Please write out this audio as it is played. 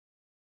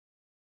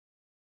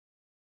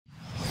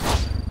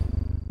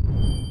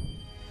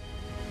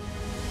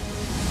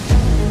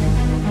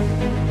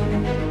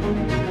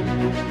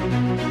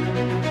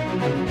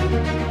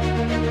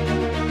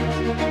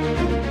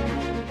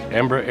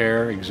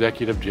Embraer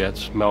Executive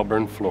Jets,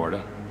 Melbourne,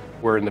 Florida.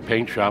 We're in the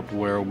paint shop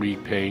where we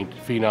paint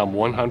Phenom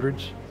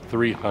 100s,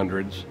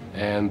 300s,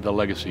 and the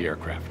legacy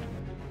aircraft.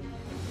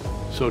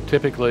 So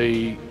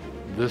typically,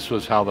 this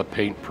was how the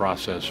paint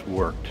process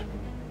worked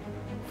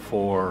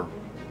for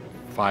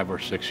 5 or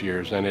 6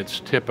 years, and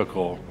it's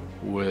typical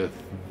with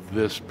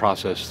this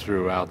process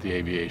throughout the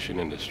aviation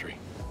industry.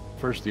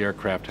 First, the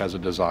aircraft has a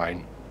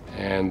design,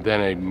 and then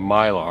a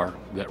Mylar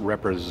that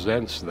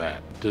represents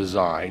that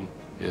design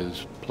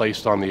is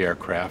placed on the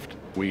aircraft.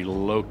 We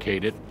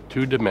locate it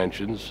 2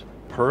 dimensions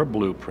per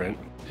blueprint,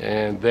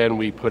 and then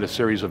we put a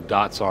series of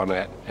dots on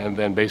it and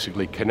then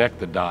basically connect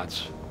the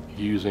dots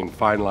using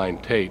fine line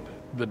tape.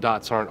 The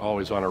dots aren't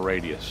always on a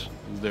radius.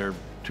 They're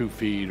 2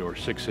 feet or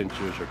 6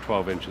 inches or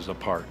 12 inches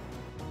apart.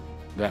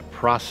 That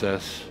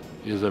process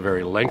is a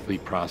very lengthy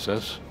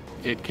process.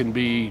 It can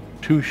be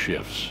 2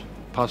 shifts,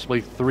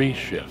 possibly 3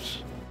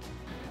 shifts.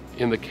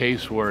 In the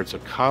case where it's a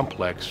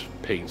complex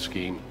paint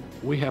scheme,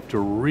 we have to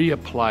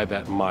reapply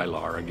that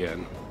Mylar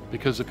again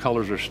because the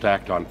colors are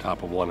stacked on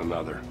top of one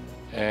another.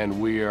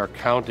 And we are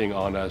counting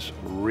on us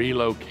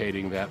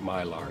relocating that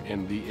Mylar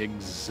in the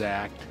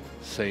exact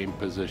same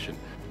position.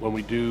 When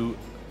we do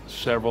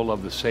several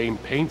of the same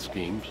paint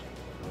schemes,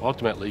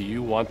 ultimately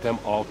you want them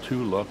all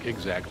to look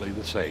exactly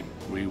the same.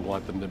 We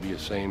want them to be the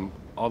same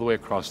all the way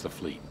across the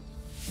fleet.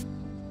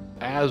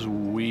 As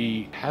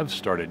we have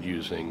started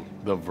using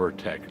the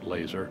Virtek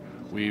laser,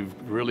 we've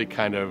really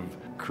kind of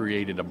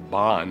created a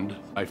bond.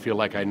 I feel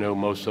like I know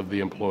most of the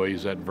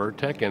employees at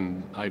Virtek,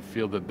 and I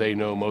feel that they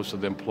know most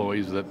of the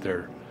employees that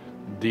they're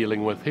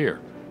dealing with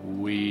here.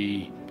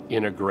 We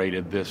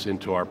integrated this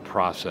into our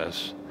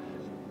process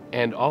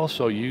and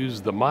also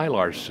used the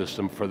Mylar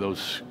system for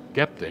those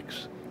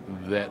skeptics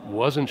that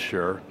wasn't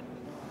sure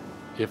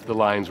if the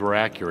lines were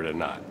accurate or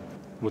not.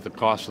 With the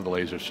cost of the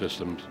laser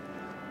systems,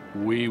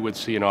 we would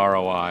see an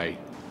ROI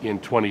in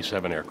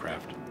 27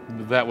 aircraft.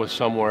 That was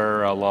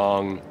somewhere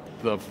along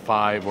the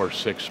 5 or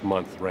 6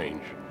 month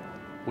range.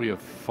 We have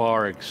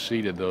far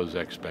exceeded those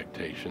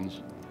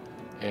expectations,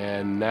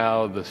 and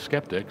now the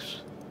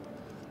skeptics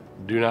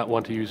do not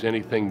want to use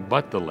anything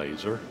but the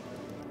laser,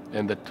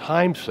 and the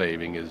time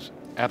saving is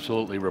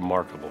absolutely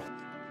remarkable.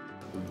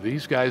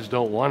 These guys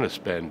don't want to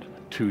spend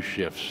 2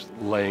 shifts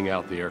laying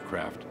out the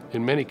aircraft.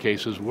 In many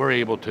cases, we're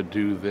able to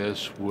do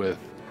this with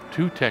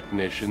 2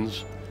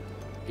 technicians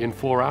in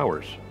 4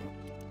 hours.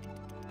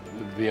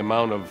 The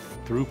amount of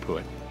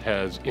throughput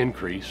has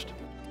increased,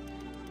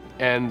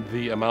 and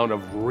the amount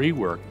of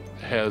rework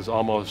has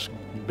almost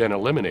been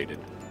eliminated.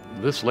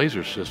 This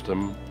laser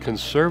system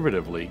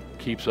conservatively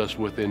keeps us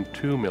within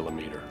 2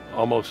 millimeter,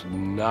 almost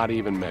not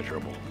even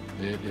measurable.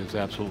 It is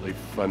absolutely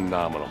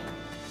phenomenal.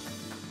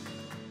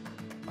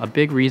 A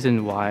big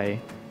reason why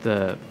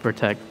the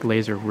Virtek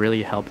laser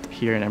really helped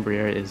here in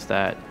Embraer is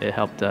that it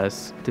helped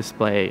us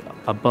display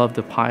above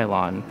the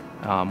pylon,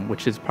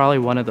 which is probably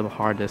one of the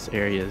hardest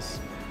areas,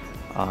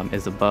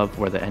 is above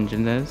where the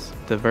engine is.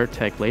 The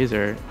Virtek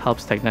laser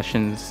helps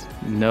technicians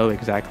know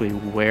exactly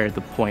where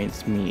the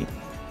points meet.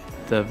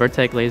 The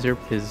Virtek laser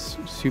is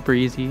super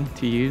easy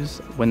to use.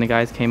 When the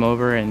guys came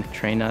over and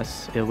trained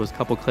us, it was a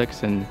couple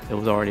clicks and it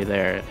was already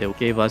there. It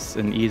gave us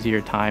an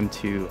easier time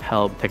to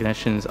help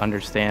technicians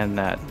understand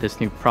that this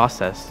new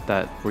process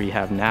that we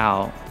have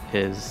now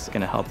is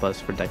going to help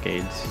us for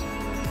decades.